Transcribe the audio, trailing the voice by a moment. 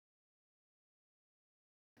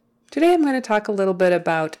Today I'm going to talk a little bit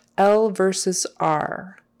about L versus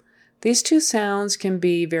R. These two sounds can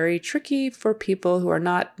be very tricky for people who are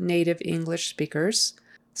not native English speakers.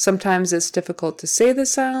 Sometimes it's difficult to say the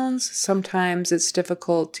sounds, sometimes it's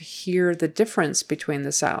difficult to hear the difference between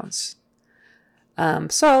the sounds.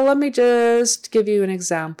 So let me just give you an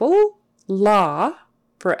example. La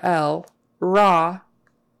for L, ra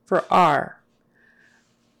for R.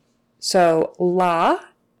 So la,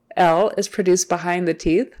 L is produced behind the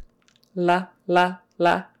teeth. La, la,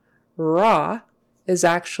 la. Ra is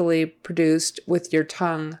actually produced with your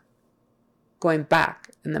tongue going back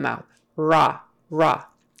in the mouth. Ra, ra.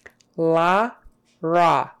 La,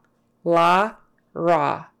 ra. La,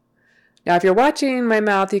 ra. Now, if you're watching my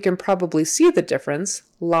mouth, you can probably see the difference.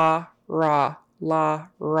 La, ra, la,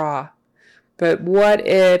 ra. But what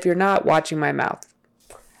if you're not watching my mouth?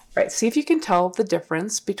 All right, see if you can tell the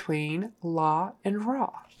difference between la and ra.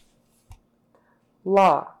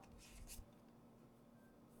 La.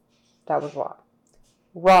 That was la.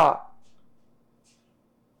 Ra.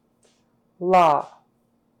 La.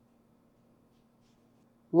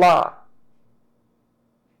 La.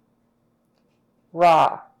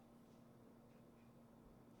 Ra.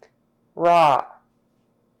 Ra.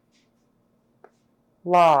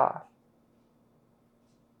 La.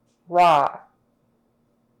 Ra.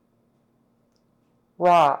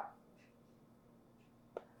 Ra.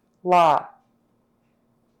 La.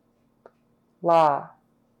 La.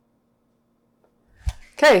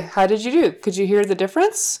 Okay, how did you do? Could you hear the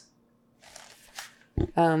difference?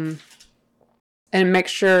 And make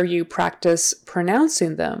sure you practice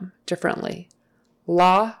pronouncing them differently.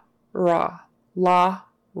 La, ra, la,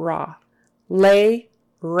 ra. Lay,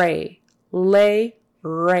 ray, lay,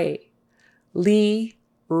 ray. Lee,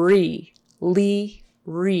 re, lee,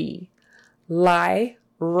 re. Lie,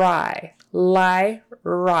 rye, lie,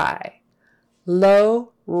 rye.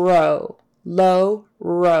 Low, row, low,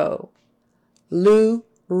 row. Loo,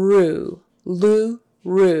 roo, loo,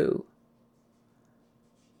 roo.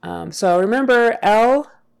 So remember L,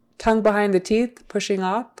 tongue behind the teeth, pushing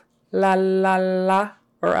up, la, la, la,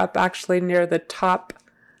 or up actually near the top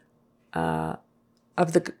of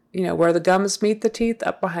the, where the gums meet the teeth,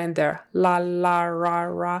 up behind there, la, la, ra,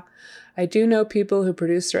 ra. I do know people who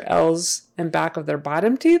produce their L's in back of their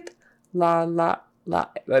bottom teeth, la, la, la.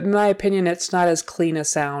 But in my opinion, it's not as clean a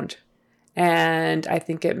sound. And I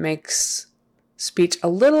think it makes speech a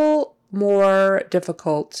little more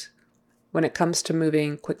difficult when it comes to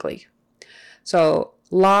moving quickly. So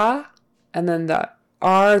la, and then the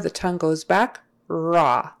R, the tongue goes back,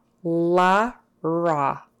 ra, la,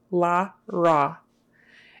 ra, la, ra.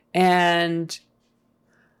 And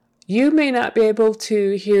you may not be able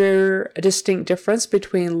to hear a distinct difference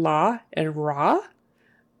between la and ra,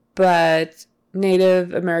 but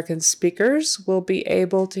Native American speakers will be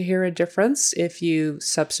able to hear a difference if you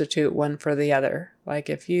substitute one for the other. Like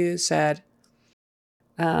if you said,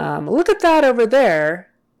 look at that over there,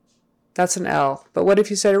 that's an L. But what if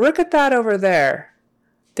you said, look at that over there?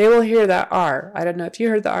 They will hear that R. I don't know if you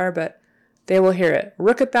heard the R, but they will hear it.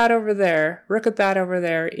 Look at that over there. Look at that over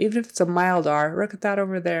there. Even if it's a mild R, look at that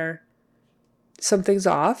over there. Something's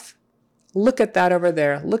off. Look at that over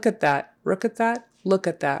there. Look at that. Look at that. Look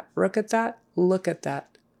at that. Look at that. Look at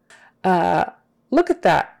that. Look at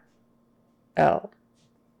that. L.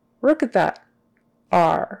 Look at that.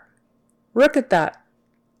 R. Look at that.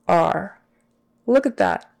 R. Look at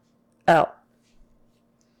that. L.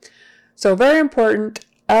 So very important,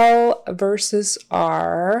 L versus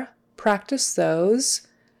R. Practice those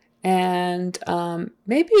and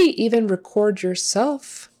maybe even record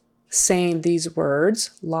yourself saying these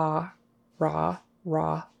words, la, ra,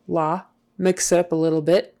 ra, la. Mix it up a little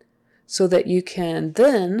bit so that you can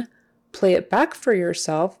then play it back for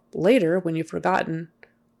yourself later when you've forgotten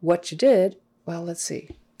what you did. Well, let's see.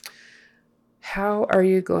 How are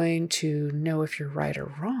you going to know if you're right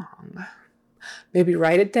or wrong? Maybe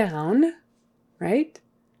write it down, right?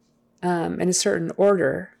 In a certain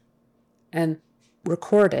order and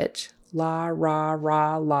record it. La, ra,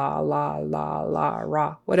 ra, la, la, la, la,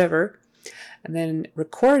 ra, whatever. And then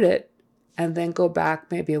record it and then go back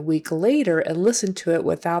maybe a week later and listen to it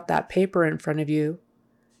without that paper in front of you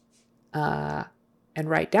and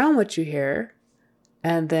write down what you hear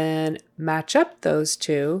and then match up those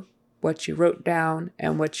two, what you wrote down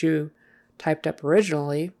and what you typed up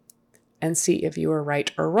originally, and see if you were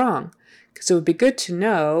right or wrong. Because it would be good to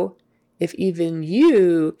know if even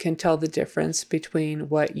you can tell the difference between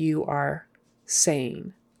what you are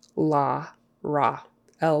saying. La, ra,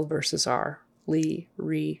 L versus R, li,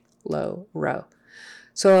 re, lo, ro.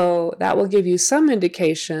 So that will give you some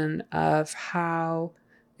indication of how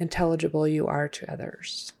intelligible you are to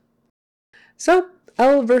others. So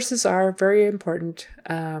L versus R, very important.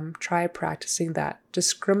 Try practicing that,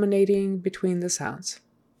 discriminating between the sounds.